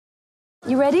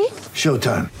You ready?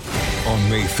 Showtime. On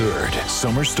May 3rd,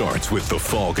 summer starts with The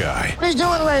Fall Guy. Let's do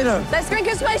it later. Let's drink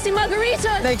a spicy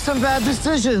margarita. Make some bad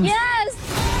decisions.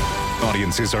 Yes!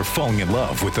 Audiences are falling in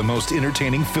love with the most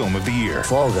entertaining film of the year.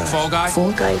 Fall Guy. Fall Guy?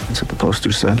 Fall Guy. That's what the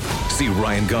poster said. See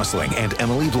Ryan Gosling and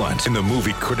Emily Blunt in the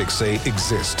movie critics say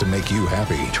exists to make you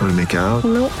happy. Trying to make it out?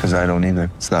 Nope. Because I don't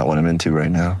either. It's not what I'm into right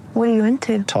now. What are you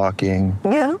into? Talking.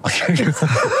 Yeah.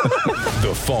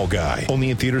 The Fall Guy.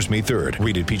 Only in theaters May 3rd.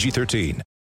 Rated PG-13.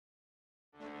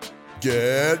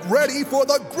 Get ready for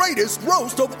the greatest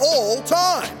roast of all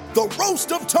time. The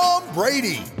Roast of Tom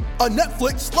Brady. A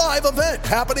Netflix live event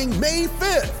happening May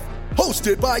 5th.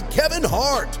 Hosted by Kevin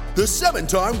Hart. The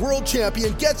 7-time world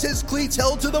champion gets his cleats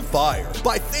held to the fire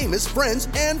by famous friends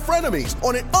and frenemies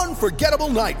on an unforgettable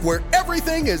night where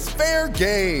everything is fair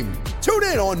game. Tune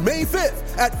in on May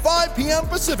 5th at 5 p.m.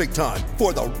 Pacific time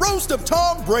for the Roast of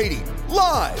Tom Brady.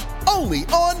 Live only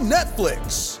on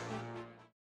Netflix.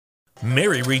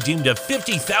 Mary redeemed a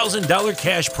 $50,000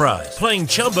 cash prize playing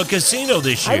Chumba Casino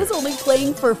this year. I was only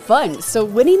playing for fun, so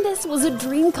winning this was a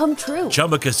dream come true.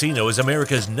 Chumba Casino is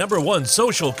America's #1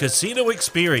 social casino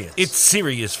experience. It's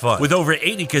serious fun. With over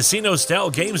 80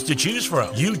 casino-style games to choose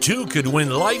from, you too could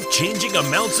win life-changing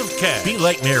amounts of cash. Be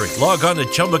like Mary. Log on to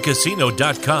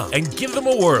ChumbaCasino.com and give them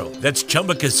a whirl. That's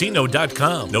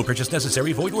ChumbaCasino.com. No purchase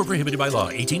necessary. Void or prohibited by law.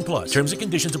 18+. Terms and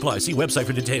conditions apply. See website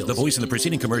for details. The voice in the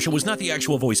preceding commercial was not the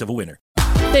actual voice of a winner.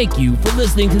 Thank you for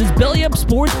listening to this Belly Up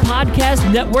Sports Podcast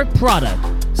Network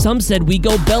product. Some said we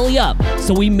go belly up,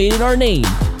 so we made it our name,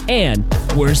 and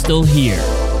we're still here.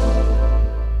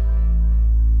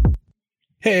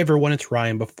 Hey everyone, it's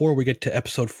Ryan. Before we get to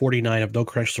episode 49 of No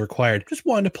Credentials Required, just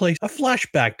wanted to play a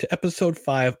flashback to episode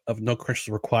 5 of No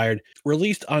Credentials Required,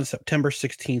 released on September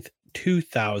 16th,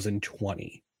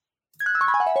 2020.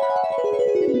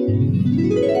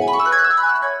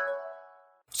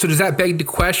 So does that beg the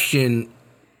question,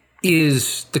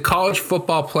 is the college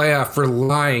football playoff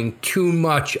relying too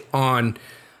much on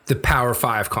the Power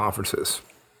 5 conferences?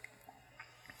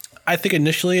 I think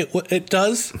initially it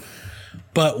does,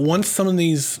 but once some of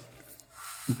these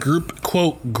group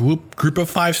of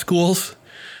 5 schools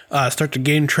start to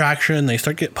gain traction, they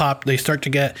start to get popped, they start to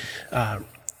get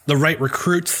the right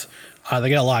recruits, they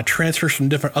get a lot of transfers from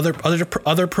different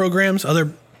other programs,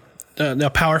 other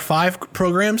Power 5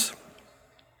 programs.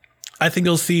 I think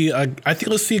you'll see a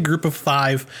group of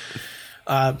 5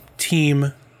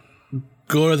 team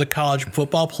go to the college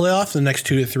football playoff in the next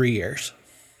 2 to 3 years.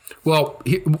 Well,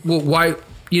 why?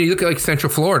 You look at like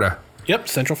Central Florida. Yep,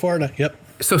 Central Florida. Yep.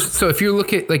 So if you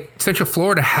look at like Central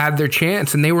Florida had their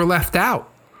chance and they were left out.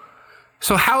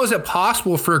 So how is it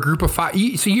possible for a group of 5?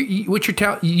 You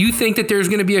think that there's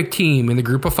going to be a team in the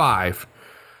group of 5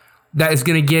 that is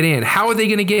going to get in? How are they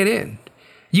going to get in?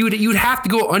 You'd have to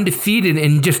go undefeated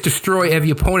and just destroy every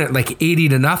opponent like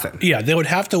 80-0. Yeah, they would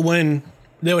have to win.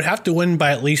 They would have to win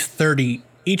by at least 30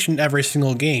 each and every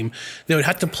single game. They would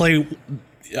have to play.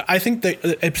 I think that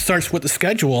it starts with the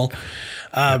schedule.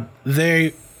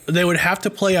 They would have to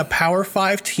play a Power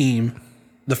 5 team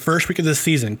the first week of the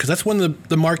season because that's when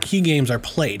the marquee games are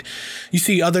played. You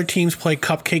see other teams play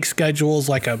cupcake schedules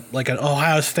like an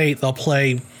Ohio State. They'll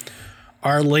play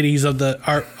Our Ladies of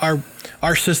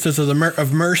our Sisters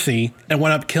of Mercy and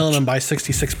went up killing them by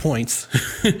 66 points.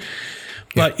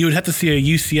 But you would have to see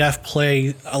a UCF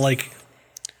play like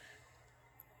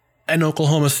an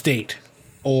Oklahoma State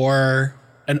or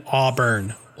an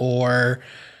Auburn or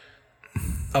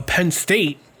a Penn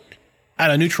State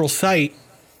at a neutral site,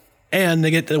 and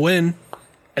they get the win,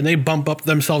 and they bump up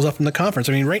themselves up in the conference.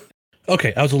 I mean, right?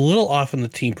 Okay, I was a little off on the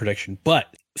team prediction,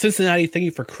 but Cincinnati, thank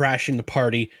you for crashing the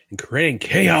party and creating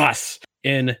chaos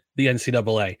in the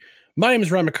NCAA. My name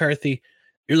is Ron McCarthy.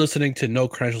 You're listening to No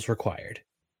Credentials Required.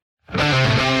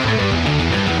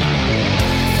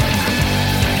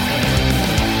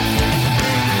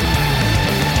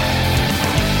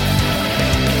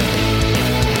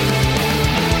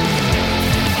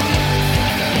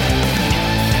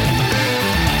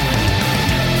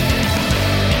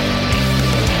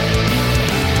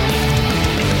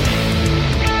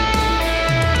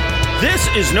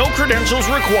 This is No Credentials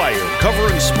Required,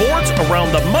 covering sports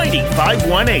around the mighty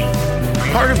 518.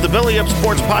 Part of the Belly Up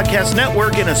Sports Podcast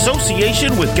Network in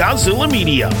association with Godzilla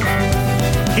Media.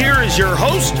 Here is your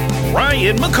host,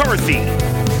 Ryan McCarthy.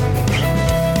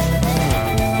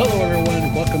 Hello, everyone,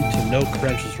 and welcome to No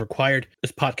Credentials Required.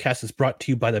 This podcast is brought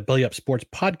to you by the Belly Up Sports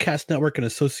Podcast Network in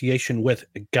association with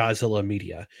Godzilla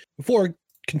Media. Before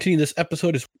continuing this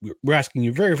episode, we're asking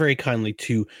you very, very kindly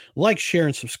to like, share,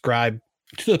 and subscribe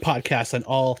to the podcast on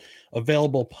all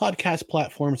available podcast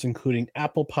platforms, including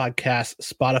Apple Podcasts,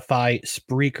 Spotify,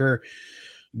 Spreaker,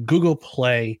 Google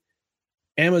Play,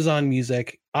 Amazon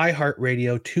Music,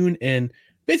 iHeartRadio, TuneIn,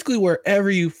 basically wherever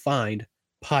you find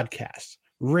podcasts.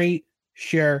 Rate,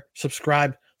 share,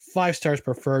 subscribe, 5 stars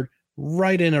preferred,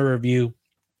 write in a review.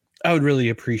 I would really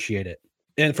appreciate it.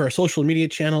 And for our social media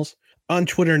channels, on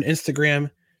Twitter and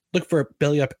Instagram, look for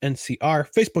Belly Up NCR,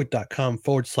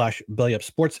 facebook.com/Belly Up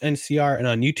Sports NCR, and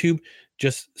on YouTube,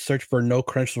 just search for No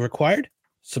Credentials Required.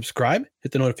 Subscribe,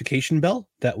 hit the notification bell.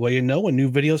 That way you know when new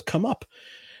videos come up.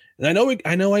 And I know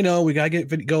we gotta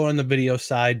get go on the video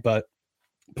side, but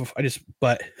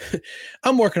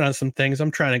I'm working on some things.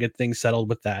 I'm trying to get things settled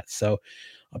with that. So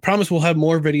I promise we'll have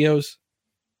more videos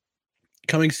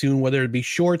coming soon, whether it be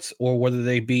shorts or whether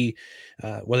they be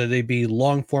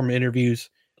long form interviews.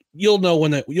 You'll know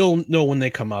when they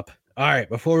come up. All right,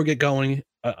 before we get going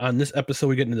on this episode,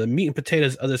 we get into the meat and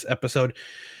potatoes of this episode.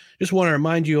 Just want to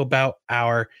remind you about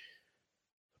a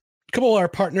couple of our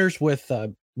partners with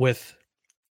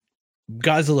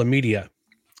Godzilla Media.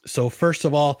 So first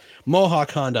of all, Mohawk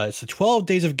Honda. It's the 12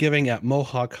 days of giving at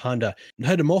Mohawk Honda.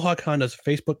 Head to Mohawk Honda's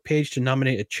Facebook page to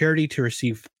nominate a charity to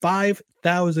receive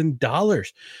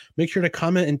 $5,000. Make sure to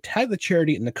comment and tag the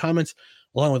charity in the comments,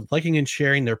 along with liking and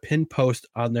sharing their pinned post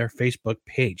on their Facebook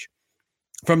page.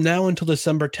 From now until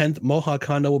December 10th, Mohawk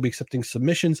Honda will be accepting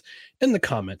submissions in the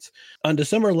comments. On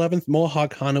December 11th,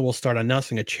 Mohawk Honda will start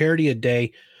announcing a charity a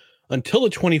day until the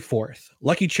 24th.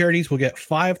 Lucky charities will get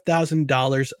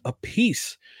 $5,000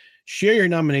 apiece. Share your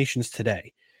nominations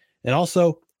today. And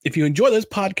also, if you enjoy this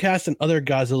podcast and other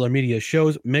Godzilla Media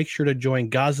shows, make sure to join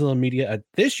Godzilla Media at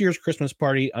this year's Christmas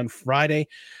party on Friday,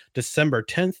 December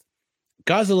 10th.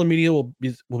 Godzilla Media will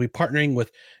be partnering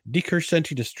with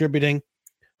Dikursenti Distributing,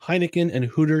 Heineken, and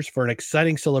Hooters for an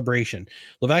exciting celebration.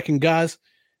 Levac and Gaz,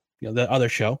 the other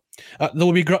show,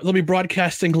 they'll be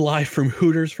broadcasting live from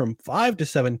Hooters from 5 to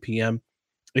 7 p.m.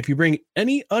 If you bring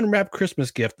any unwrapped Christmas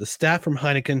gift, the staff from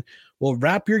Heineken will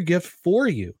wrap your gift for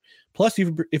you. Plus,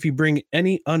 if you bring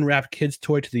any unwrapped kids'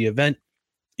 toy to the event,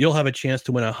 you'll have a chance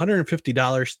to win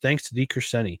 $150 thanks to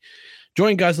Dikursenti.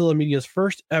 Join Godzilla Media's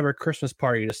first ever Christmas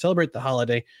party to celebrate the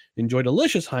holiday, enjoy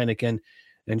delicious Heineken,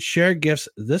 and share gifts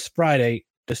this Friday,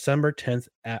 December 10th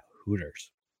at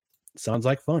Hooters. Sounds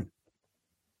like fun.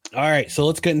 All right, so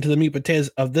let's get into the meat and potatoes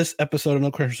of this episode of No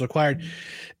Credentials Required.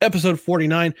 Episode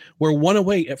 49. We're one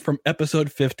away from episode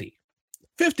 50.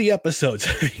 50 episodes.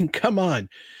 I mean, come on.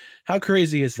 How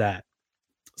crazy is that?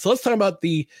 So let's talk about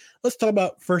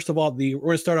first of all, we're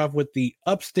going to start off with the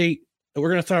upstate. We're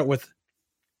going to start with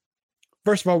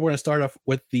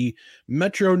the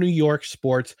Metro New York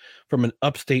sports from an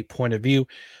upstate point of view.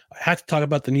 I had to talk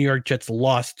about the New York Jets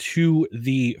loss to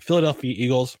the Philadelphia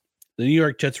Eagles. The New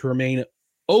York Jets remain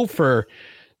over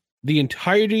the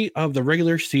entirety of the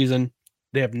regular season.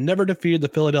 They have never defeated the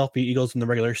Philadelphia Eagles in the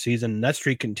regular season. That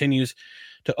streak continues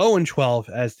to 0-12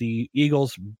 as the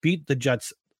Eagles beat the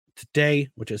Jets today,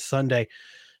 which is Sunday,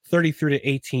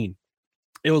 33-18.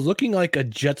 It was looking like a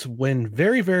Jets win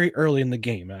very, very early in the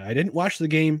game. I didn't watch the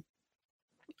game.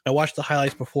 I watched the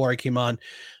highlights before I came on.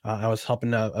 I was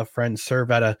helping a friend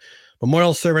serve at a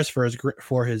memorial service for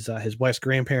his wife's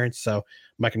grandparents. So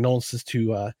my condolences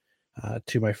to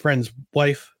my friend's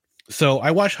wife. So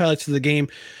I watched highlights of the game.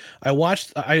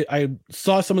 I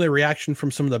saw some of the reaction from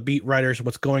some of the beat writers,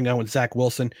 what's going on with Zach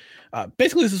Wilson.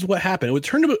 Basically, this is what happened.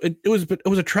 It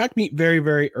was a track meet very,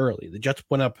 very early. The Jets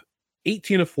went up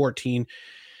 18-14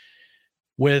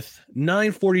 with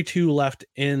 9:42 left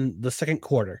in the second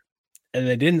quarter, and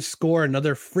they didn't score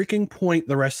another freaking point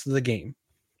the rest of the game.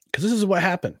 Because this is what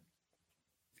happened.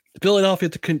 Philadelphia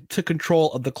took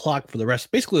control of the clock for the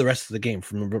rest of the game.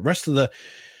 From the rest of the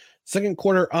second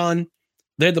quarter on,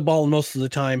 they had the ball most of the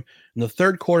time. In the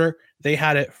third quarter, they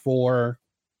had it for,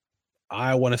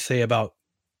 I want to say, about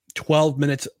 12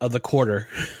 minutes of the quarter.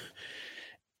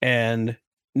 And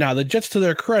now the Jets, to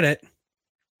their credit,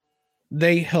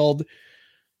 they held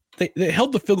the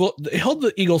field goal. They held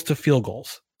the Eagles to field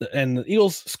goals, and the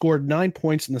Eagles scored 9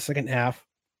 points in the second half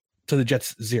to the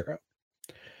Jets 0.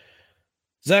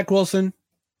 Zach Wilson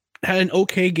had an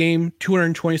okay game,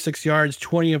 226 yards,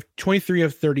 23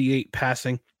 of 38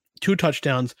 passing, 2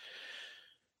 touchdowns,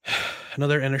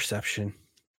 another interception.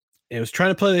 It was trying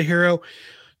to play the hero,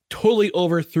 totally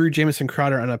overthrew Jamison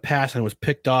Crowder on a pass and was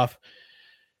picked off.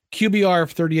 QBR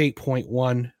of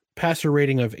 38.1, passer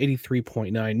rating of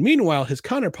 83.9. Meanwhile, his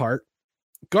counterpart,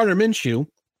 Gardner Minshew,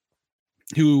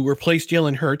 who replaced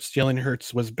Jalen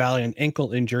Hurts was battling an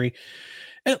ankle injury,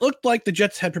 and it looked like the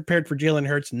Jets had prepared for Jalen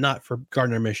Hurts, not for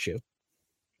Gardner Minshew.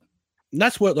 And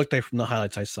that's what it looked like from the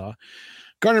highlights I saw.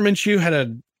 Gardner Minshew had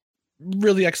a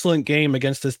really excellent game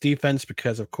against this defense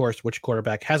because, of course, which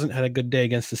quarterback hasn't had a good day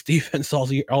against this defense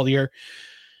all year?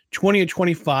 20 of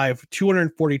 25,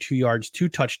 242 yards, 2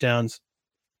 touchdowns,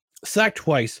 sacked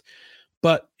twice.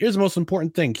 But here's the most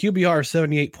important thing.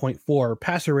 QBR 78.4,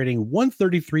 passer rating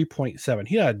 133.7.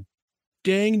 He had a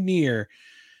dang near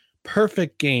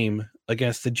perfect game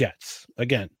against the Jets.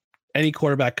 Again, any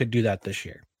quarterback could do that this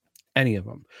year. Any of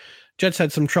them. Jets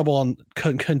had some trouble on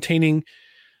containing.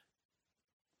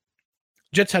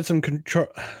 Jets had some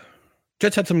trouble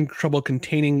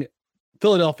containing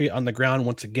Philadelphia on the ground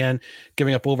once again,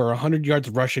 giving up over 100 yards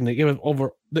rushing. They gave up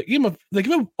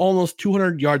almost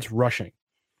 200 yards rushing.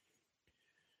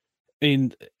 I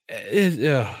mean,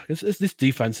 this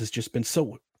defense has just been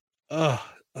so.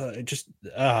 This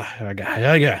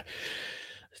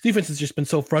defense has just been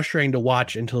so frustrating to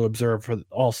watch and to observe for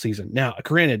all season. Now,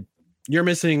 granted, you're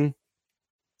missing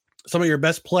some of your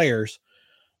best players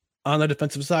on the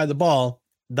defensive side of the ball.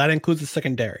 That includes the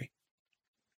secondary.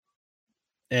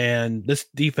 And this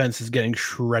defense is getting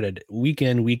shredded week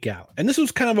in, week out. And this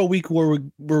was kind of a week where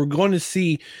we're going to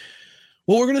see,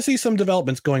 we're going to see some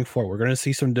developments going forward. We're going to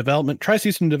see some development,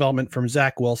 from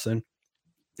Zach Wilson.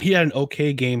 He had an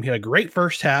okay game. He had a great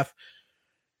first half,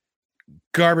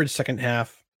 garbage second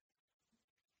half.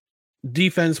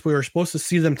 Defense, we were supposed to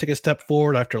see them take a step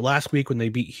forward after last week when they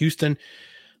beat Houston.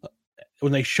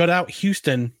 When they shut out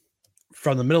Houston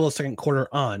from the middle of the second quarter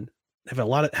on,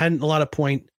 hadn't a lot of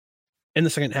point in the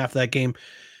second half of that game.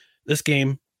 This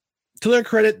game, to their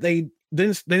credit, they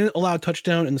didn't allow a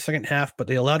touchdown in the second half, but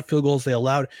they allowed field goals. They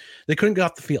couldn't get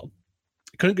off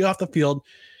the field.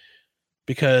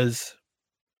 Because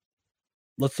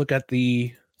let's look at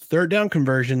the third down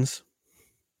conversions.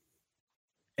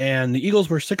 And the Eagles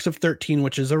were 6 of 13,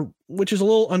 which is a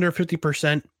little under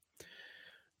 50%.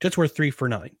 Jets were 3 for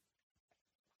 9.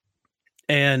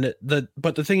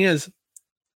 But the thing is,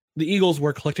 the Eagles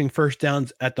were collecting first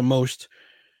downs at the most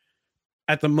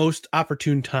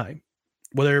opportune time,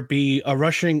 whether it be a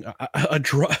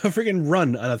freaking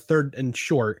run on a third and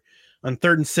short, on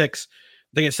 3rd and 6,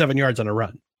 they get 7 yards on a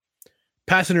run.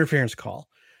 Pass interference call.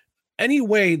 Any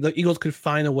way the Eagles could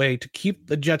find a way to keep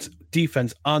the Jets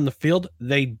defense on the field,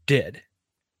 they did.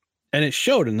 And it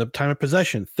showed in the time of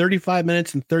possession, 35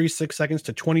 minutes and 36 seconds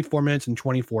to 24 minutes and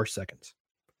 24 seconds.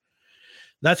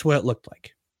 That's what it looked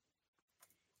like.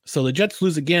 So the Jets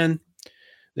lose again.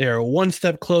 They are one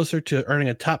step closer to earning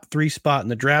a top 3 spot in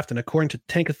the draft. And according to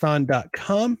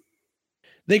tankathon.com,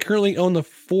 they currently own the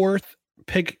 4th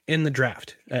pick in the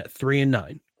draft at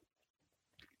 3-9.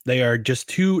 They are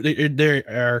just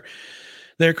they're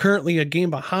currently a game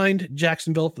behind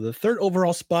Jacksonville for the 3rd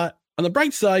overall spot. On the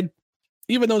bright side,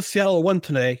 even though Seattle won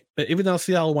today, they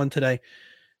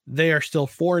are still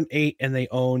 4-8 and they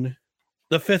own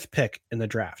the 5th pick in the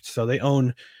draft. So they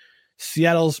own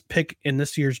Seattle's pick in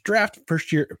this year's draft,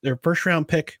 their first round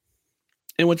pick.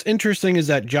 And what's interesting is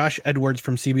that Josh Edwards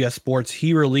from CBS Sports,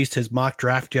 he released his mock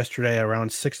draft yesterday around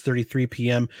 6:33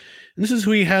 p.m. And this is who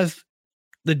he has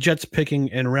the Jets picking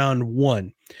in round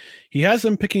 1. He has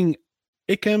them picking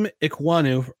Ikem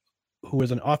Ekwonu, who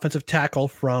is an offensive tackle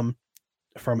from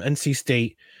NC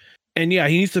State. And yeah,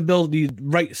 he needs to build the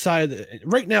right side.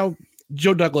 Right now,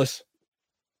 Joe Douglas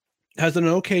has done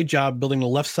an okay job building the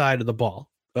left side of the ball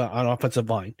on offensive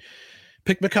line.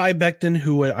 Pick Mekhi Becton,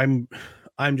 who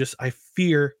I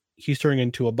fear he's turning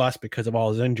into a bust because of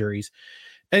all his injuries.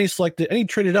 And he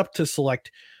traded up to select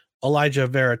Elijah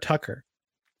Vera Tucker,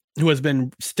 who has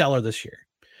been stellar this year.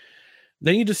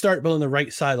 They need to start building the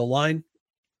right side of the line.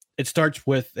 It starts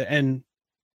with, and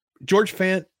George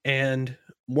Fant and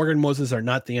Morgan Moses are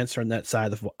not the answer on that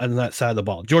side of the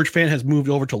ball. George Fant has moved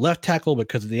over to left tackle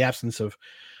because of the absence of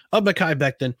Mekhi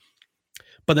Becton.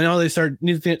 But then now they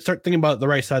need to start thinking about the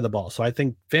right side of the ball. So I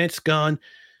think Fant's gone.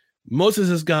 Moses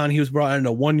is gone. He was brought in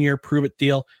a 1-year prove-it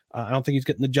deal. I don't think he's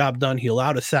getting the job done. He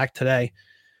allowed a sack today.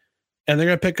 And they're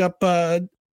going to pick up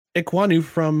Ekwonu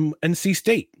from NC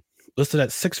State, listed at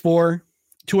 6'4",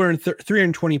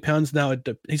 320 pounds. Now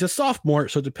he's a sophomore,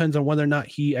 so it depends on whether or not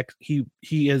he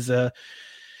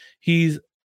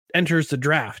enters the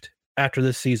draft after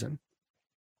this season.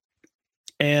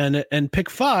 And pick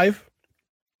 5,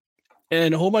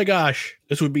 and oh my gosh,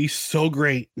 this would be so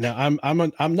great. Now I'm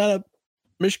not a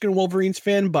Michigan Wolverines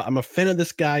fan, but I'm a fan of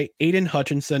this guy, Aiden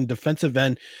Hutchinson, defensive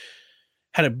end.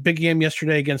 Had a big game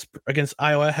yesterday against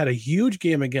Iowa, had a huge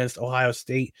game against Ohio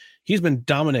State. He's been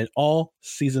dominant all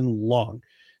season long.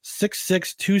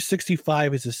 6'6",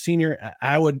 265 is a senior.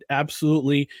 I would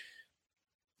absolutely.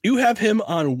 You have him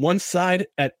on one side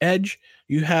at edge.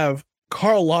 You have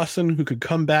Carl Lawson, who's going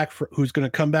to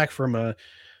come back from an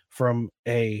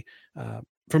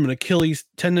Achilles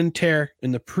tendon tear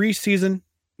in the preseason,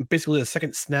 basically the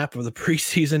second snap of the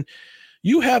preseason.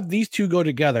 You have these two go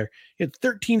together. He had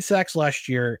 13 sacks last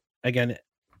year. Again,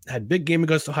 had a big game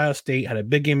against Ohio State, had a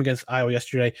big game against Iowa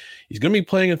yesterday. He's going to be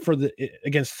playing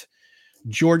against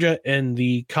Georgia in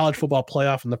the college football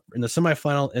playoff in the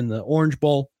semifinal in the Orange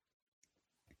Bowl.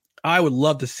 I would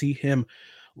love to see him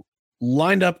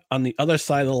lined up on the other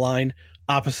side of the line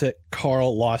opposite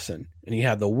Carl Lawson. And you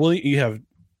have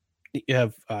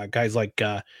guys like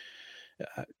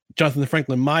Jonathan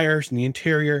Franklin Myers in the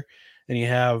interior, and you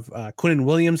have Quinnen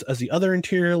Williams as the other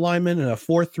interior lineman in a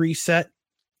 4-3 set.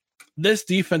 This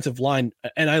defensive line,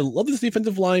 and I love this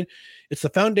defensive line. It's the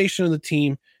foundation of the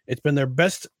team. It's been their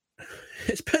best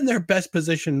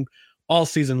position all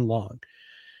season long.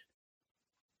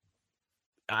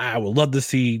 I would love to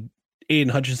see Aiden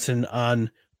Hutchinson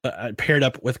on paired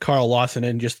up with Carl Lawson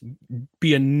and just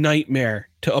be a nightmare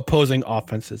to opposing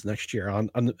offenses next year on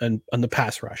the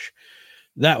pass rush.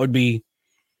 That would be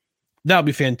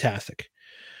fantastic.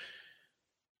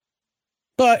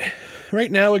 But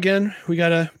right now, again, we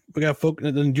gotta focus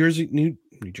on New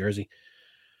Jersey.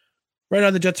 Right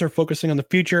now, the Jets are focusing on the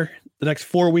future. The next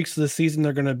 4 weeks of the season,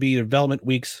 they're going to be development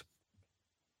weeks.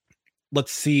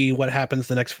 Let's see what happens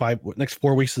the next 4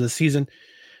 weeks of the season.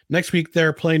 Next week,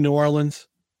 they're playing New Orleans.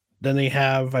 Then they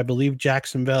have, I believe,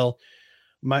 Jacksonville,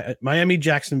 Miami,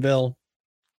 Jacksonville.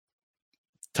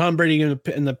 Tom Brady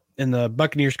and the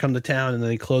Buccaneers come to town, and then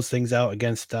they close things out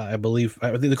against, I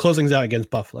think the closing's out against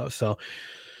Buffalo. So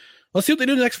let's see what they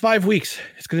do the next 5 weeks.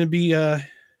 It's going to be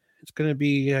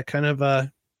kind of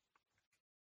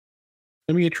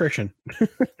attrition.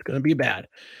 It's going to be bad,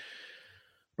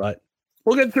 but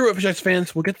we'll get through it, Jets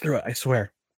fans. We'll get through it. I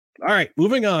swear. All right,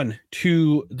 moving on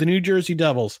to the New Jersey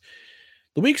Devils.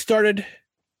 The week started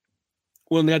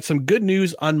when they had some good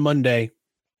news on Monday.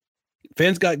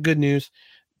 Fans got good news.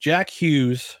 Jack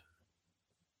Hughes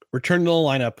returned to the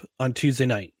lineup on Tuesday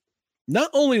night. Not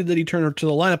only did he turn to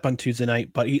the lineup on Tuesday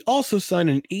night, but he also signed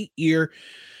an 8-year,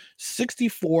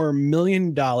 $64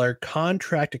 million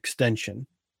contract extension.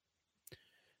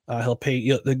 He'll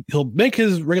make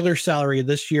his regular salary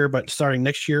this year, but starting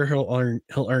next year, he'll earn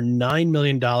 $9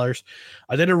 million. I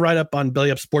did a write-up on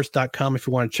bellyupsports.com if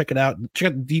you want to check it out. Check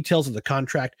out the details of the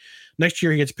contract. Next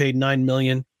year, he gets paid $9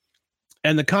 million.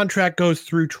 And the contract goes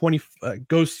through the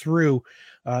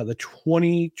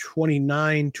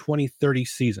 2029-2030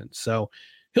 season. So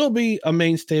he'll be a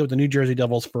mainstay with the New Jersey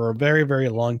Devils for a very, very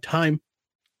long time.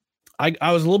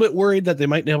 I was a little bit worried that they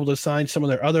might be able to sign some of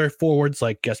their other forwards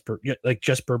like Jesper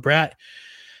Bratt.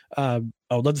 I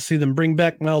would love to see them bring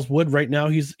back Miles Wood. Right now,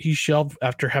 he's shelved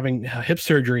after having hip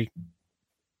surgery.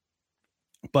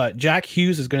 But Jack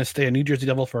Hughes is going to stay a New Jersey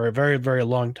Devil for a very, very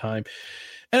long time.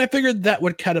 And I figured that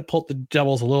would catapult the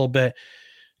Devils a little bit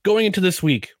going into this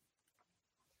week.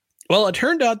 Well, it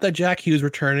turned out that Jack Hughes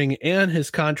returning and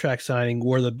his contract signing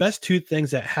were the best two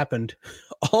things that happened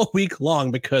all week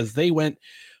long, because they went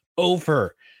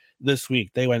over this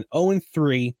week. They went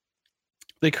 0-3.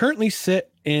 They currently sit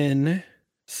in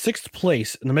 6th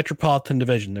place in the Metropolitan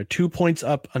Division. They're 2 points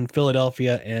up on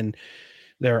Philadelphia, and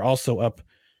they're also up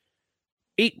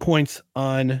 8 points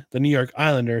on the New York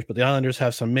Islanders. But the Islanders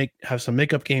have some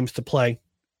makeup games to play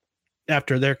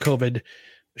after their COVID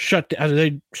after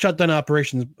they shut down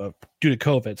operations due to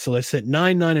COVID. So they sit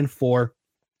 9-4,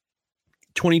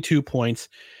 22 points.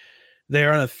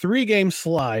 They're on a 3-game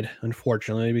slide,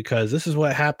 unfortunately, because this is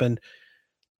what happened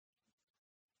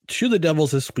to the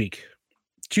Devils this week.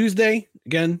 Tuesday,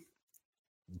 again,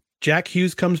 Jack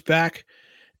Hughes comes back,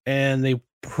 and they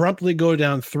promptly go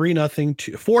down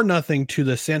 4-0 to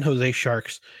the San Jose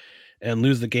Sharks and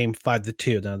lose the game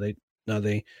 5-2. Now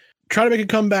they try to make a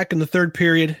comeback in the third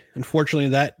period. Unfortunately,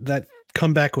 that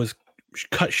comeback was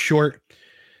cut short.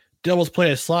 Devils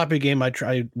play a sloppy game. I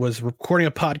was recording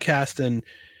a podcast, and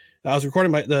I was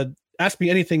recording the Ask Me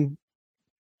Anything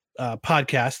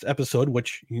podcast episode,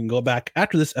 which you can go back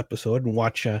after this episode and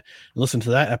watch and listen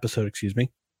to that episode, excuse me.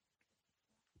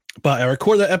 But I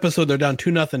record that episode, they're down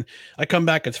 2-0. I come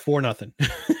back, it's 4-0.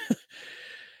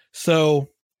 So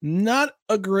not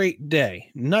a great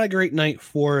day, not a great night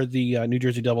for the New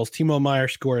Jersey Devils. Timo Meier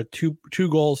scored two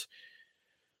goals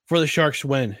for the Sharks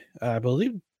win. I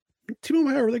believe Timo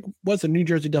Meier was a New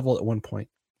Jersey Devil at one point.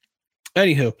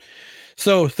 Anywho,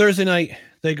 so Thursday night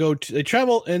they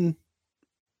travel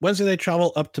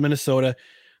up to Minnesota.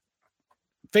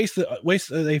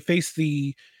 They face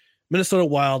the Minnesota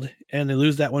Wild, and they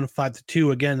lose that one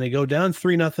 5-2. Again, they go down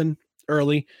 3-0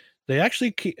 early. They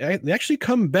actually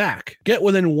come back, get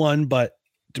within one, but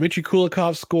Dmitry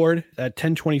Kulikov scored at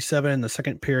 10:27 in the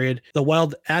second period. The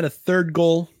Wild add a third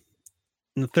goal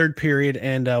in the third period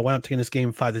and wound up taking this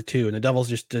game 5-2. And the Devils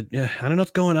just did. I don't know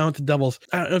what's going on with the Devils.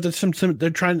 I don't know if there's they're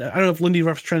trying. I don't know if Lindy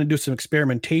Ruff's trying to do some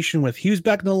experimentation with Hughes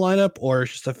back in the lineup, or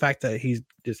it's just the fact that he's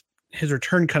just his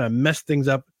return kind of messed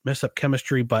up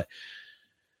chemistry. But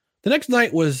the next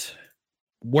night was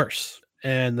worse.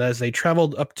 And as they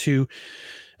traveled up to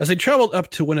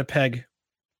Winnipeg,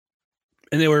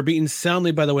 and they were beaten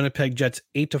soundly by the Winnipeg Jets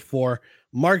 8-4.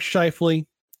 Mark Scheifele,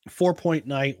 4-point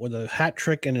night with a hat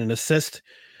trick and an assist.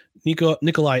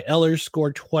 Nikolai Ehlers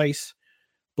scored twice.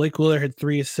 Blake Wheeler had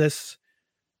 3 assists.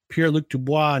 Pierre-Luc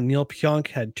Dubois and Neil Pionk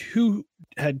had two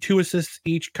assists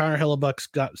each. Connor Hellebuck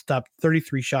stopped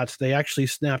 33 shots. They actually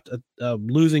snapped a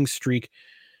winless streak,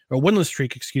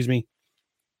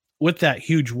 with that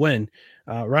huge win.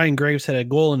 Ryan Graves had a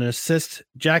goal and an assist.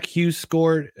 Jack Hughes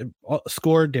scored.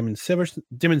 Damon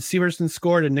Severson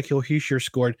scored, and Nikhil Hischier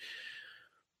scored.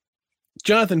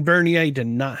 Jonathan Bernier did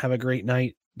not have a great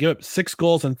night. Gave up 6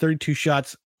 goals and 32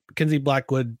 shots. Mackenzie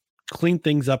Blackwood cleaned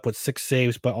things up with 6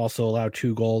 saves, but also allowed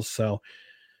 2 goals. So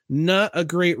not a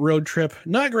great road trip.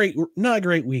 Not a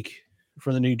great week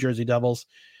for the New Jersey Devils.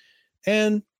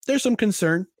 And there's some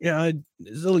concern. Yeah,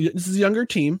 this is a younger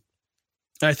team.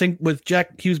 I think with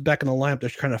Jack Hughes back in the lineup, they're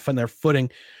trying to find their footing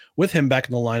with him back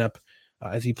in the lineup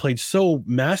as he played so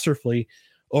masterfully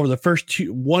over the first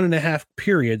 1.5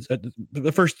 periods.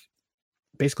 The first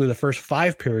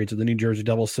 5 periods of the New Jersey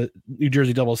Devils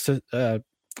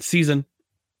season.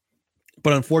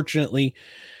 But unfortunately,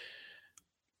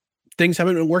 things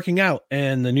haven't been working out,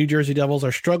 and the New Jersey Devils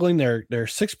are struggling. They're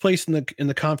 6th place in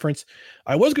the conference.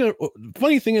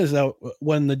 Funny thing is though,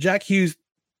 when the Jack Hughes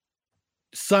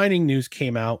signing news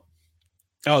came out,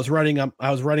 I was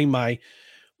writing my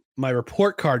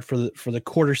report card for the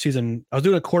quarter season. I was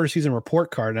doing a quarter season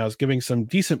report card, and I was giving some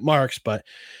decent marks, but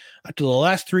after the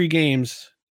last 3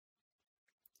 games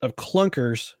of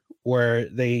clunkers where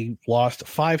they lost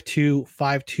 5-2,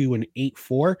 5-2, and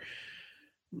 8-4,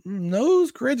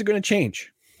 those grids are going to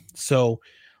change. So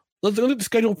let's look at the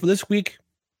schedule for this week.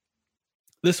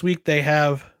 This week they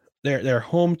have they're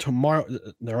home tomorrow.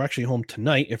 They're actually home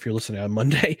tonight if you're listening on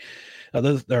Monday.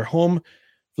 They're home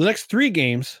for the next 3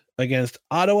 games against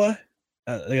Ottawa.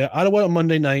 They got Ottawa on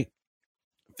Monday night,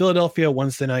 Philadelphia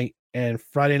Wednesday night, and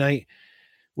Friday night,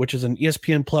 which is an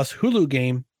ESPN Plus Hulu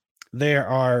game. They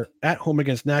are at home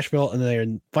against Nashville, and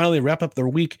they finally wrap up their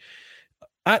week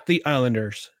at the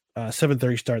Islanders.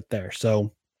 7:30 start there.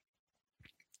 So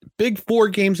big 4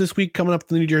 games this week coming up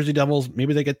for the New Jersey Devils.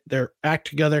 Maybe they get their act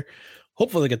together.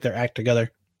 Hopefully they get their act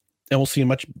together, and we'll see a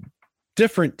much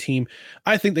different team.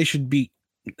 I think they should beat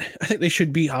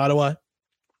Ottawa.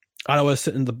 Ottawa is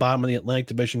sitting at the bottom of the Atlantic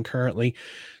Division currently.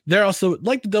 They're also,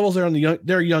 like the Devils,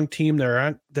 they're a young team.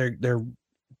 They're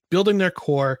building their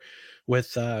core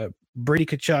with Brady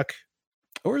Tkachuk,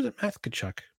 or is it Matt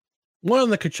Tkachuk? One of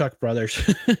the Tkachuk brothers.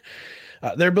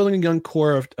 They're building a young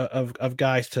core of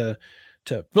guys to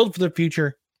build for the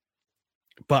future.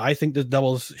 But I think the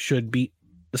Devils should beat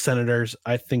the Senators.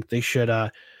 I think they should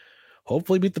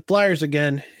hopefully beat the Flyers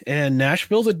again. And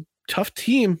Nashville's a tough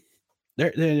team.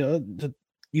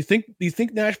 You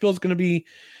think Nashville's going to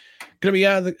be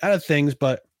out of things,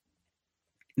 but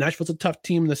Nashville's a tough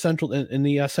team in the Central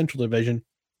Division.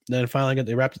 Then finally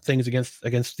they wrapped things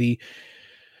against the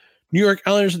New York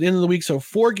Islanders at the end of the week. So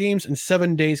 4 games in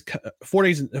 7 days, 4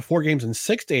 games in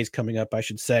 6 days coming up, I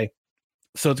should say.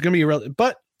 So it's going to be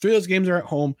but 3 of those games are at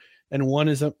home, and one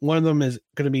of them is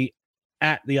going to be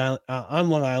at the island, on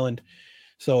Long Island.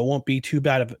 So it won't be too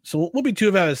bad of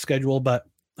a schedule, but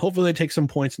hopefully they take some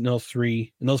points in those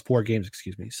 4 games,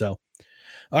 So, all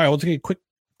right, we'll take a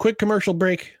quick commercial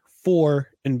break for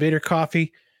Invader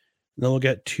Coffee. And then we'll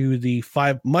get to the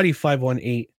Mighty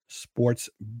 518 Sports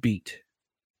Beat.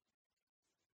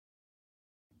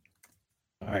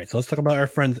 All right, so let's talk about our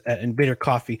friends at Invader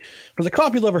Coffee. For the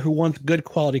coffee lover who wants good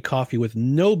quality coffee with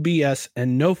no BS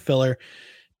and no filler,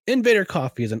 Invader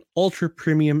Coffee is an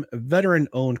ultra-premium,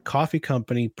 veteran-owned coffee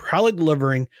company proudly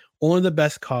delivering only the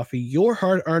best coffee your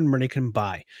hard-earned money can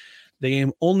buy. They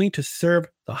aim only to serve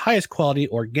the highest quality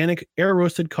organic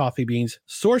air-roasted coffee beans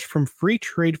sourced from free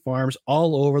trade farms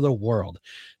all over the world.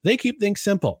 They keep things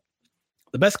simple.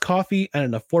 The best coffee at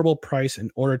an affordable price in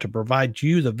order to provide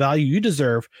you the value you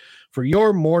deserve for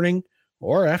your morning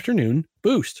or afternoon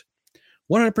boost.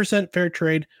 100% fair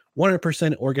trade,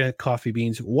 100% organic coffee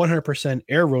beans, 100%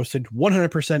 air roasted,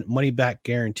 100% money back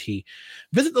guarantee.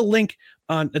 Visit the link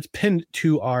that's pinned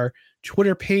to our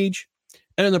Twitter page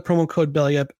and in the promo code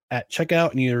BELLYUP at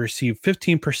checkout, and you receive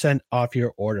 15% off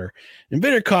your order.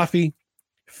 Invader Coffee,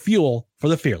 fuel for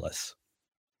the fearless.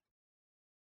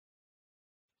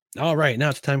 All right, now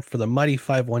it's time for the Mighty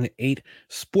 518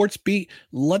 Sports Beat.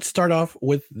 Let's start off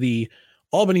with the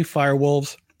Albany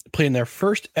Firewolves playing their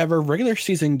first ever regular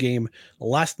season game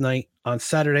last night on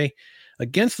Saturday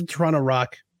against the Toronto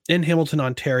Rock in Hamilton,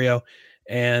 Ontario.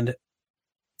 And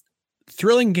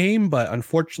thrilling game, but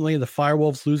unfortunately the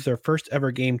Firewolves lose their first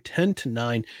ever game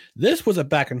 10-9. This was a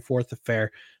back and forth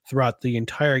affair throughout the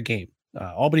entire game.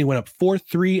 Albany went up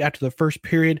 4-3 after the first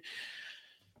period.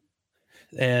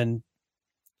 And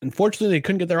unfortunately, they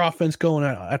couldn't get their offense going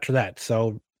after that.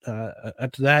 So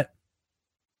after that,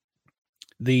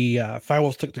 the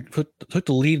Firewolves took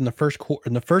the lead in the first quarter.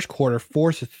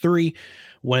 4-3,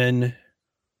 when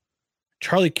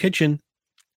Charlie Kitchen,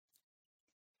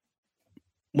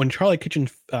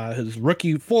 his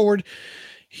rookie forward,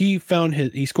 he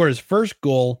scored his first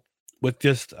goal with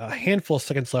just a handful of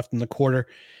seconds left in the quarter,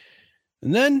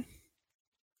 and then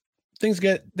things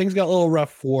got a little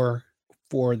rough for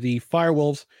the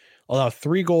Firewolves. Allowed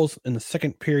 3 goals in the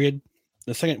second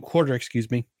quarter,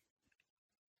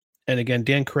 And again,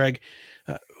 Dan Craig,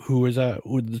 who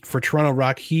for Toronto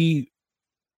Rock, he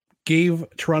gave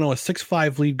Toronto a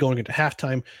 6-5 lead going into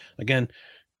halftime. Again,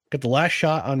 got the last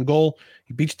shot on goal.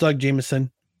 He beats Doug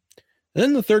Jamieson. And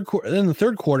then the third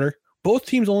quarter, both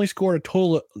teams only scored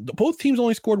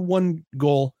 1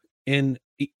 goal in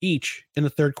each in the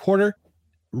third quarter.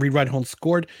 Reed Reinhold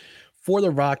scored for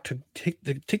the Rock to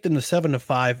take them to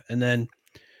 7-5, and then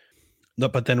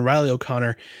Riley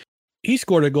O'Connor, he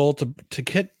scored a goal to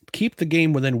keep the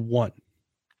game within 1.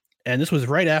 And this was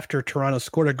right after Toronto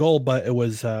scored a goal, but it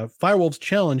was Firewolves'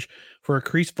 challenge for a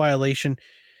crease violation.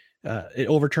 It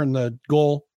overturned the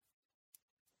goal.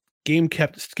 Game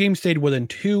stayed within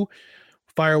 2.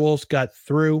 Firewolves got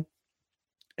through,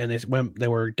 and they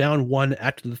were down 1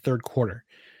 after the third quarter.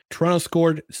 Toronto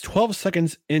scored 12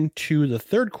 seconds into the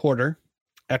third quarter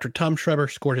after Tom Schreiber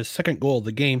scored his second goal of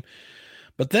the game.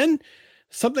 But then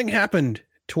something happened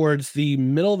towards the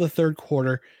middle of the third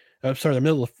quarter.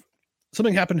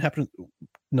 Something happened in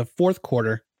the fourth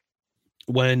quarter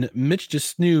when Mitch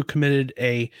Desnew committed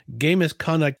a game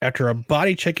misconduct after a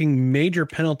body-checking major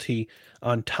penalty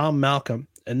on Tom Malcolm.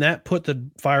 And that put the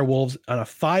Firewolves on a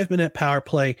 5-minute power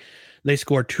play. They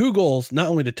scored 2 goals, not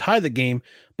only to tie the game,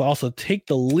 but also take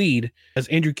the lead, as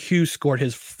Andrew Hughes scored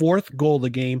his 4th goal of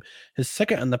the game, his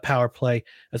second on the power play,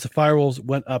 as the Firewolves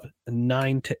went up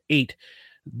 9-8.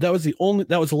 That was the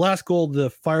last goal the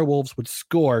Firewolves would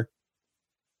score,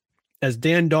 as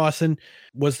Dan Dawson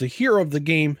was the hero of the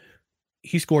game.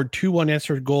 He scored 2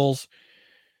 unanswered goals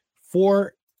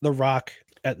for the Rock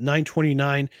at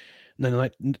 9:29, and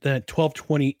then at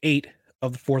 12:28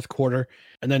 of the fourth quarter.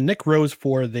 And then Nick Rose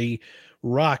for the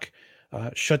Rock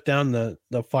shut down the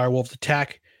Firewolves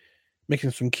attack,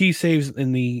 making some key saves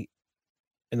in the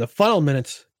final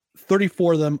minutes,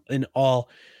 34 of them in all,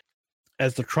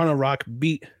 as the Toronto Rock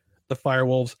beat the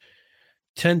Firewolves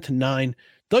 10-9.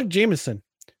 Doug Jamieson,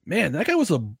 man, that guy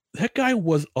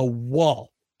was a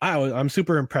wall. I'm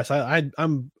super impressed.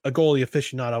 I'm a goalie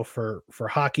aficionado for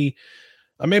hockey.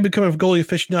 I may become a goalie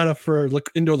aficionado for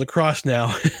indoor lacrosse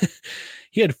now.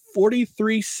 He had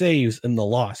 43 saves in the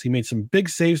loss. He made some big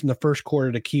saves in the first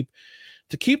quarter to keep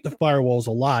the Firewolves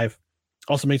alive.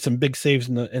 Also made some big saves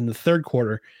in the third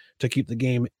quarter to keep the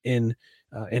game in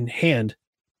hand.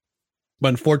 But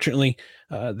unfortunately,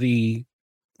 the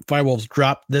Firewolves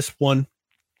dropped this one.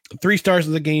 3 stars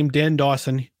of the game: Dan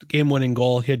Dawson, game-winning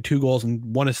goal. He had 2 goals and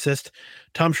 1 assist.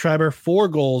 Tom Schreiber, 4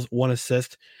 goals, 1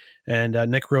 assist. And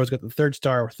Nick Rose got the 3rd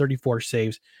star with 34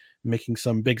 saves, making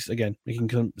some big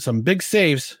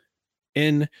saves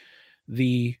in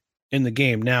the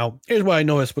game. Now, here's what I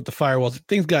noticed with the Firewolves.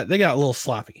 They got a little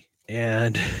sloppy.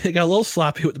 And they got a little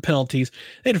sloppy with the penalties.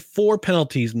 They had 4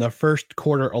 penalties in the first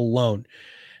quarter alone.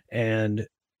 And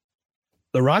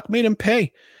the Rock made them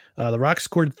pay. The Rock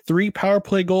scored 3 power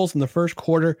play goals in the first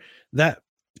quarter. That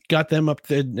got them up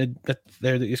there.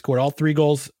 They scored all 3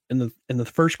 goals in the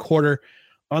first quarter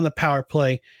on the power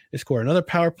play. They scored another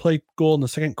power play goal in the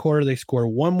second quarter. They scored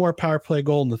 1 more power play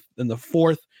goal in the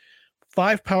fourth.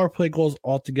 5 power play goals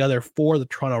altogether for the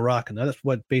Toronto Rock, and that's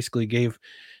what basically gave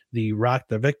the Rock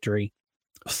the victory.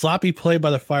 Sloppy play by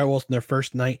the Firewolves in their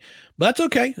first night, but that's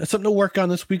okay. That's something to work on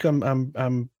this week.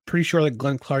 I'm pretty sure that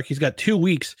Glenn Clark, he's got 2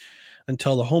 weeks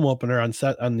until the home opener on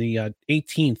the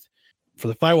 18th for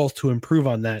the Firewolves to improve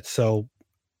on that. So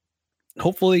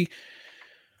hopefully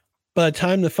by the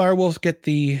time the Firewolves get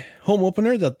the home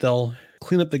opener, that they'll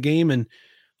clean up the game and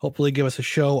hopefully give us a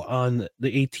show on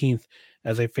the 18th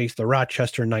as they face the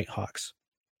Rochester Nighthawks.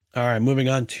 All right, moving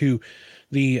on to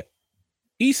the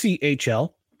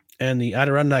ECHL and the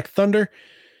Adirondack Thunder.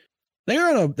 They're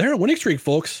on a winning streak,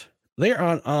 folks. They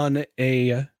are on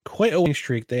a quite a winning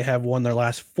streak. They have won their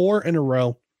last 4 in a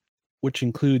row, which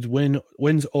includes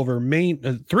wins over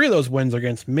Maine. 3 of those wins are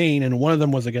against Maine, and one of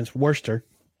them was against Worcester.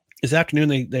 This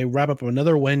afternoon, they wrap up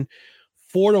another win,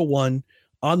 4-1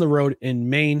 on the road in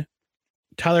Maine.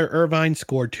 Tyler Irvine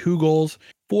scored 2 goals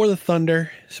for the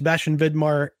Thunder. Sebastian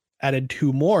Vidmar added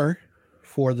 2 more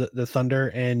for the Thunder,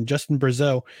 and Justin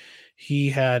Brazeau, he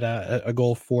had a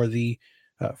goal for the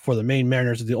Maine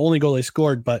Mariners. It's the only goal they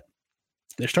scored, but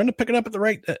they're starting to pick it up at the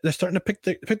right. They're starting to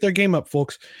pick their game up,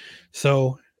 folks.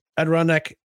 So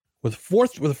Adirondack with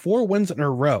 4 wins in a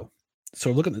row.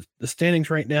 So look at the standings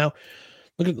right now.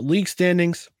 Look at the league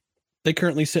standings. They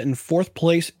currently sit in 4th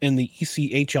place in the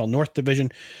ECHL North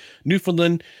Division.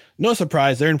 Newfoundland, no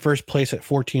surprise, they're in first place at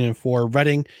 14-4.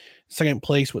 Reading, second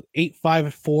place with 8-5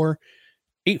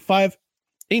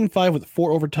 with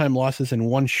 4 overtime losses and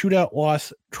 1 shootout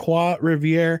loss.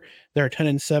 Trois-Rivières, they're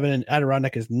 10-7, and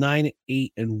Adirondack is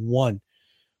 9-8-1.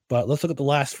 But let's look at the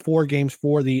last 4 games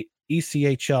for the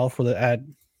ECHL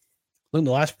the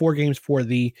last 4 games for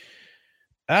the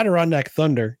Adirondack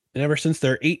Thunder. And ever since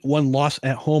their 8-1 loss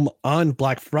at home on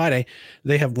Black Friday,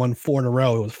 they have won 4 in a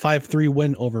row. It was a 5-3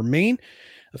 win over Maine,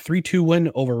 a 3-2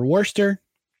 win over Worcester,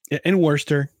 and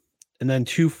then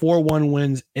 2 4-1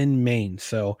 wins in Maine.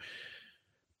 So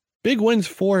big wins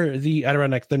for the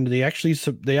Adirondack Thunder. They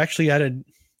actually added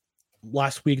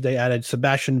last week. They added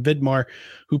Sebastian Vidmar,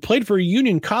 who played for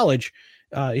Union College.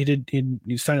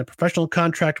 He signed a professional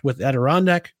contract with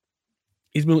Adirondack.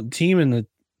 He's been with the team, and the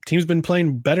team's been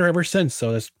playing better ever since.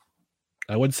 So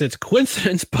I wouldn't say it's a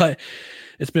coincidence, but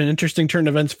it's been an interesting turn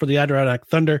of events for the Adirondack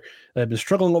Thunder. They've been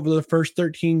struggling over the first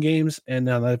 13 games, and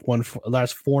now they've won the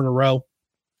last 4 in a row.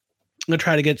 I'm going to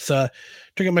try to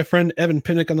get my friend Evan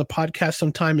Pinnock on the podcast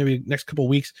sometime, maybe next couple of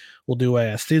weeks. We'll do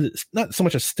not so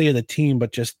much a state of the team,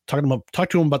 but just talk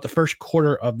to him about the first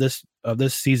quarter of this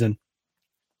season,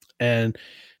 and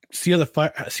see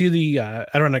the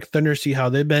Adirondack Thunder, see how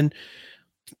they've been.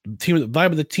 The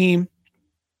vibe of the team.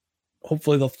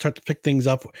 Hopefully they'll start to pick things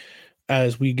up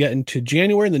as we get into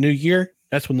January, the new year.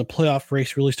 That's when the playoff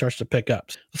race really starts to pick up.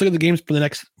 Let's look at the games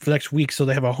for next week. So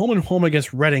they have a home and home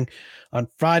against Reading on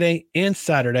Friday and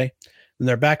Saturday. Then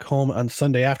they're back home on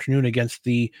Sunday afternoon against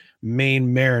the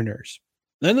Maine Mariners.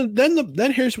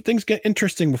 Then here's where things get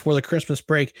interesting before the Christmas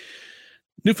break.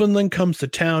 Newfoundland comes to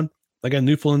town. Again,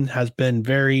 Newfoundland has been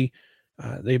very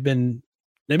they've been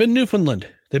Newfoundland.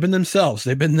 They've been themselves.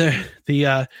 They've been there.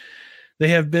 They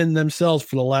have been themselves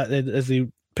for the last, as they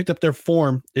picked up their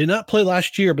form. They did not play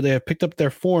last year, but they have picked up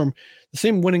their form, the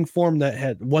same winning form that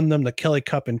had won them the Kelly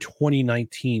Cup in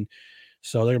 2019.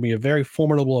 So they're going to be a very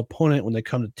formidable opponent when they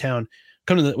come to town.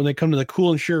 When they come to the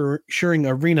Cool and Shearing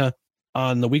Arena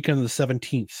on the weekend of the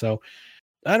 17th. So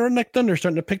Adirondack Thunder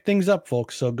starting to pick things up,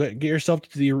 folks. So get yourself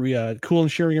to the Cool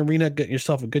and Shearing Arena, get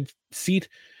yourself a good seat,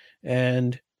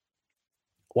 and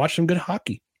watch some good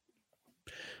hockey.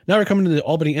 Now we're coming to the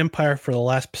Albany Empire for the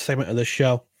last segment of the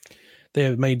show. They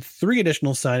have made 3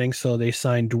 additional signings. So they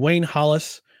signed Dwayne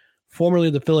Hollis, formerly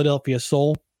of the Philadelphia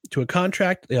Soul, to a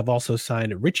contract. They have also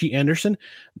signed Richie Anderson,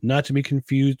 not to be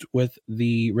confused with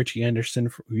the Richie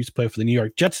Anderson who used to play for the New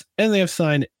York Jets. And they have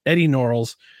signed Eddie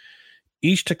Norrells,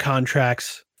 each to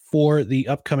contracts for the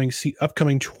upcoming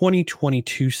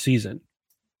 2022 season.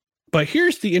 But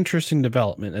here's the interesting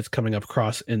development that's coming up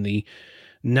across in the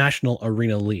National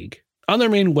Arena League. On their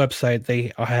main website,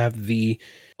 they have the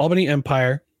Albany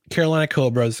Empire, Carolina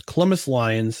Cobras, Columbus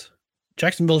Lions,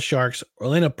 Jacksonville Sharks,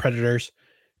 Orlando Predators,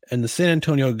 and the San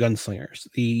Antonio Gunslingers.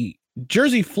 The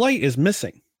jersey flight is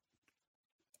missing.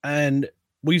 And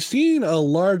we've seen a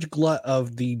large glut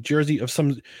of the jersey of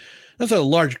some, not a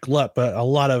large glut, but a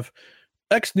lot of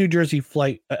ex-Jersey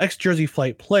Flight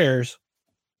players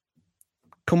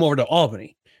come over to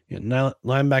Albany. Now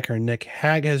linebacker Nick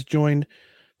Hagg has joined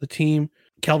the team.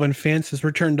 Calvin Fance has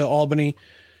returned to Albany.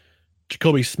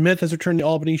 Jacoby Smith has returned to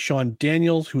Albany. Sean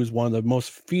Daniels, who is one of the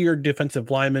most feared defensive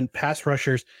linemen, pass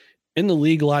rushers in the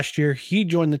league last year, he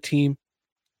joined the team.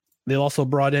 They also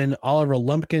brought in Oliver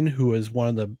Lumpkin, who is one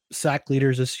of the sack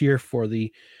leaders this year for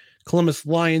the Columbus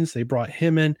Lions. They brought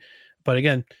him in. But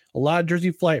again, a lot of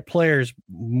Jersey Flight players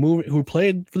who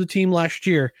played for the team last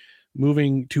year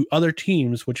moving to other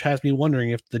teams, which has me wondering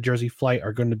if the Jersey Flight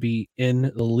are going to be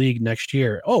in the league next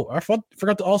year. Oh, I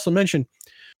forgot to also mention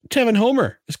Tevin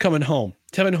Homer is coming home.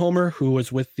 Tevin Homer, who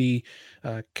was with the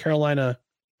Carolina,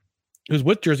 who was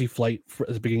with Jersey Flight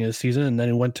at the beginning of the season, and then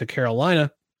he went to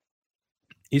Carolina.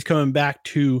 He's coming back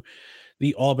to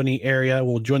the Albany area.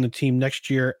 Will join the team next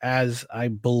year as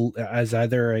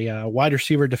either a wide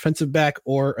receiver, defensive back,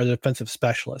 or a defensive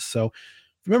specialist. So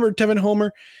remember Tevin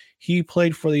Homer. He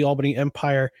played for the Albany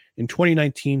Empire in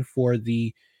 2019 for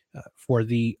the for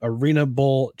the Arena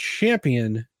Bowl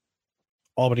champion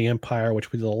Albany Empire,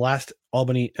 which would be the last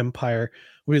Albany Empire,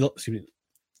 which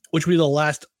would be the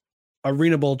last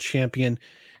Arena Bowl champion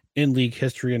in league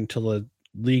history until the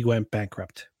league went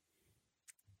bankrupt.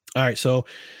 All right, so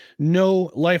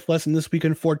no life lesson this week,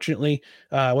 unfortunately.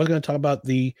 I was going to talk about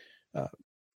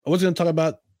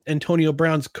Antonio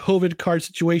Brown's COVID card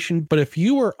situation, but if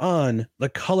you were on the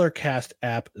Colorcast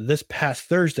app this past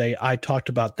Thursday, I talked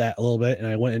about that a little bit, and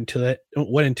I went into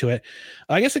it.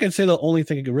 I guess I can say the only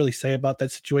thing I could really say about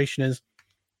that situation is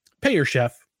pay your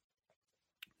chef,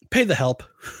 pay the help,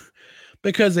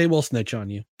 because they will snitch on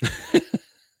you.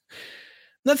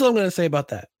 That's all I'm going to say about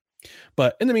that.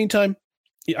 But in the meantime,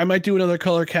 I might do another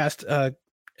Colorcast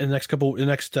in the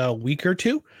next week or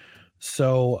two.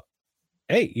 So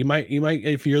hey, you might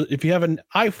if you have an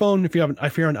iPhone, if you're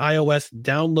on iOS,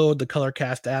 download the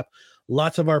Colorcast app.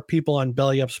 Lots of our people on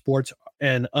Belly Up Sports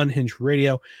and Unhinged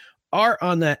Radio are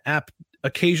on that app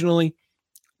occasionally,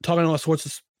 talking all sorts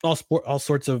of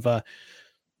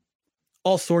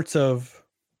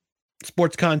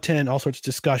sports content, all sorts of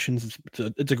discussions.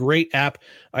 It's a great app.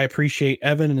 I appreciate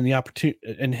Evan and the opportunity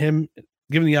and him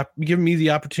giving me the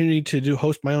opportunity to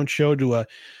host my own show, do a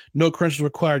No Credentials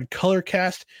Required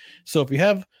Colorcast. So if you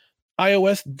have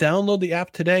iOS, download the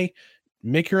app today.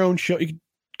 Make your own show. You can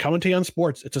commentate on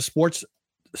sports. It's a sports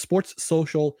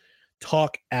social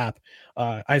talk app.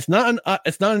 It's not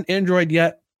an Android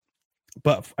yet,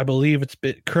 but I believe it's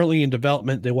currently in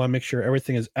development. They want to make sure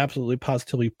everything is absolutely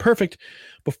positively perfect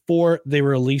before they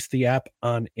release the app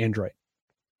on Android.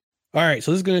 All right,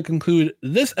 so this is going to conclude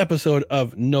this episode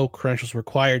of No Credentials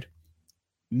Required.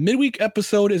 Midweek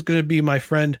episode is going to be my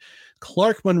friend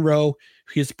Clark Monroe.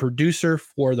 He is a producer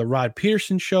for the Rod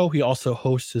Peterson Show. He also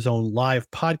hosts his own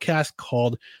live podcast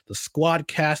called the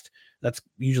Squadcast. That's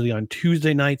usually on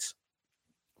Tuesday nights.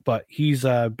 But he's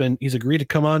agreed to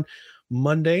come on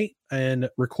Monday and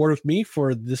record with me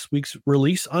for this week's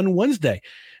release on Wednesday.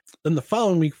 Then the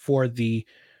following week for the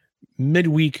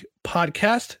midweek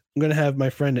podcast, I'm going to have my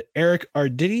friend Eric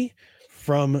Arditi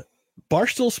from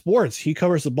Barstool Sports. He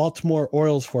covers the Baltimore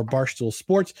Orioles for Barstool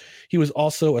Sports. He was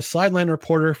also a sideline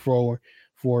reporter for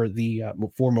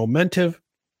Momentum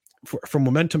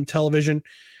Television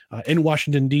in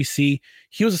Washington, D.C.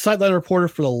 He was a sideline reporter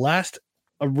for the last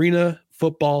Arena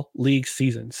Football League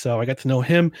season. So I got to know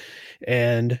him,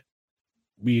 and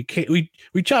we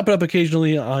chop it up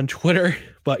occasionally on Twitter,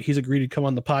 but he's agreed to come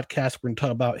on the podcast. We're going to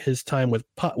talk about his time with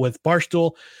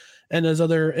Barstool and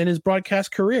his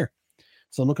broadcast career.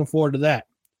 So I'm looking forward to that.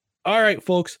 All right,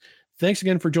 folks. Thanks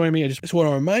again for joining me. I just want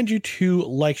to remind you to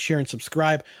like, share, and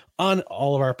subscribe on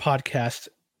all of our podcast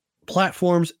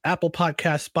platforms: Apple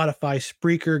Podcasts, Spotify,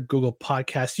 Spreaker, Google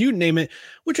Podcasts, you name it,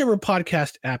 whichever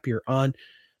podcast app you're on.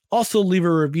 Also, leave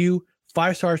a review,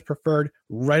 5 stars preferred,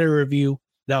 write a review.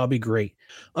 That would be great.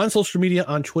 On social media,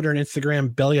 on Twitter and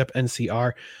Instagram,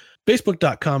 BellyUpNCR,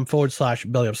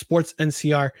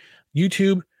 Facebook.com/BellyUpSportsNCR,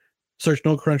 YouTube, search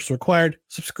No Credentials Required,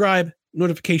 subscribe,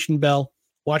 notification bell,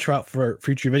 watch out for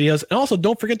future videos. And also,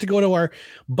 don't forget to go to our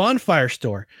Bonfire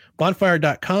store,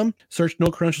 bonfire.com, search No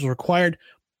Credentials Required,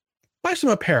 buy some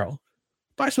apparel.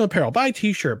 Buy a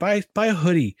t-shirt, buy a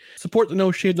hoodie. Support the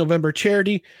No Shave November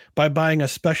charity by buying a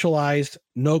specialized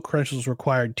No Credentials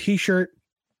Required t-shirt.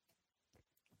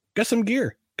 Get some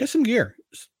gear.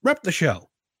 Rep the show.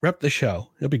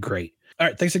 It'll be great. All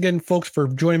right. Thanks again, folks, for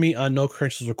joining me on No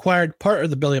Credentials Required, part of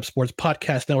the Belly Up Sports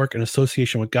Podcast Network in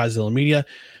association with Godzilla Media.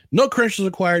 No Credentials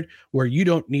Required, where you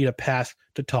don't need a pass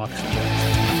to talk sports.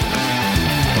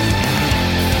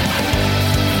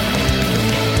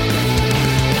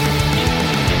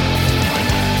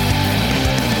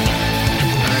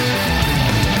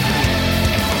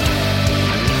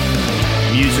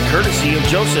 Music courtesy of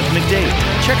Joseph McDade.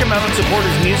 Check him out and support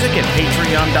his music at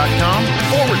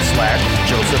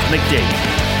patreon.com/Joseph McDade.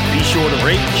 Be sure to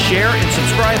rate, share, and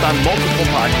subscribe on multiple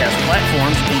podcast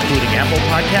platforms, including Apple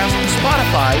Podcasts,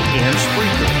 Spotify, and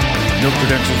Spreaker. No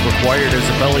Credentials Required is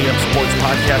a Belly Up Sports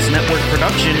Podcast Network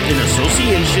production in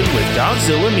association with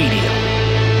Godzilla Media.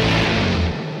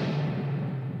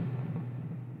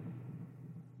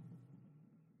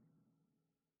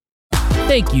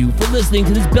 Thank you for listening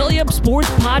to this Belly Up Sports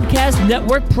Podcast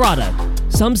Network product.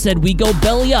 Some said we go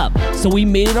belly up, so we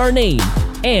made it our name,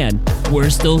 and we're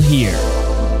still here.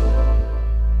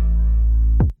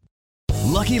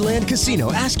 Lucky Land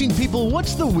Casino, asking people,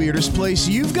 what's the weirdest place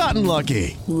you've gotten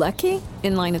lucky? Lucky?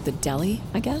 In line at the deli,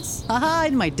 I guess? Aha,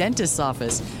 in my dentist's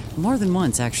office. More than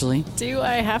once, actually. Do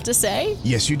I have to say?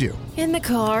 Yes, you do. In the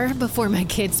car before my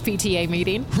kids' PTA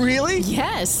meeting. Really?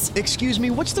 Yes. Excuse me,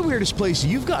 what's the weirdest place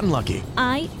you've gotten lucky?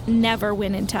 I never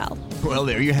win and tell. Well,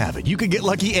 there you have it. You can get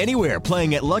lucky anywhere,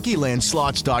 playing at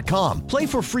LuckyLandSlots.com. Play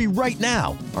for free right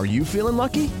now. Are you feeling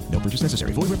lucky? No purchase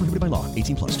necessary. Void where prohibited by law.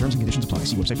 18+. Terms and conditions apply.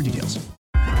 See website for details.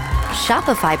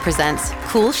 Shopify presents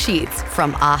cool sheets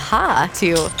from AHA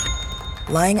to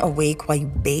lying awake while you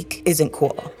bake isn't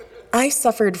cool. I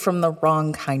suffered from the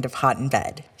wrong kind of hot in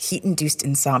bed, heat-induced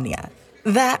insomnia.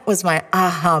 That was my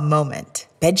aha moment.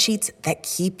 Bed sheets that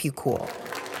keep you cool.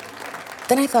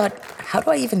 Then I thought, how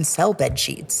do I even sell bed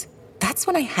sheets? That's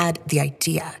when I had the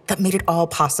idea that made it all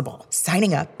possible,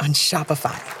 signing up on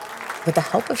Shopify. With the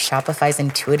help of Shopify's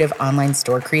intuitive online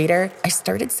store creator, I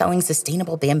started selling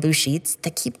sustainable bamboo sheets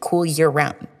that keep cool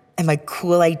year-round. And my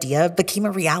cool idea became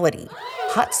a reality.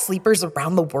 Hot sleepers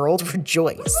around the world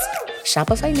rejoice.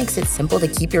 Shopify makes it simple to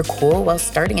keep your cool while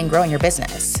starting and growing your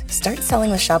business. Start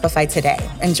selling with Shopify today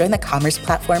and join the commerce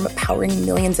platform powering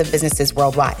millions of businesses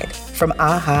worldwide. From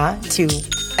AHA to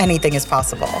anything is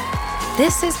possible.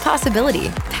 This is Possibility,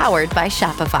 powered by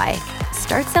Shopify.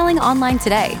 Start selling online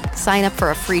today. Sign up for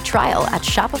a free trial at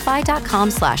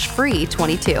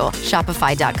shopify.com/free22.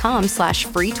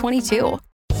 Shopify.com/free22.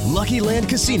 Lucky Land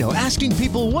Casino, asking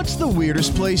people, what's the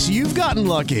weirdest place you've gotten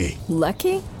lucky?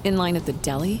 Lucky? In line at the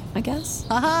deli, I guess?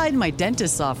 Aha, in my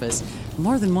dentist's office.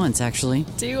 More than once, actually.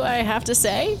 Do I have to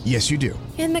say? Yes, you do.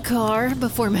 In the car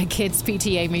before my kids'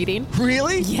 PTA meeting.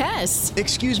 Really? Yes.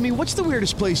 Excuse me, what's the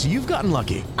weirdest place you've gotten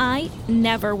lucky? I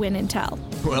never win and tell.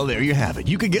 Well, there you have it.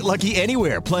 You can get lucky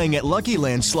anywhere, playing at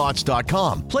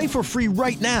LuckyLandSlots.com. Play for free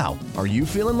right now. Are you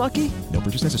feeling lucky? No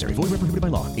purchase necessary. Void where prohibited by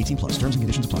law. 18+. Terms and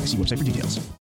conditions apply. See website for details.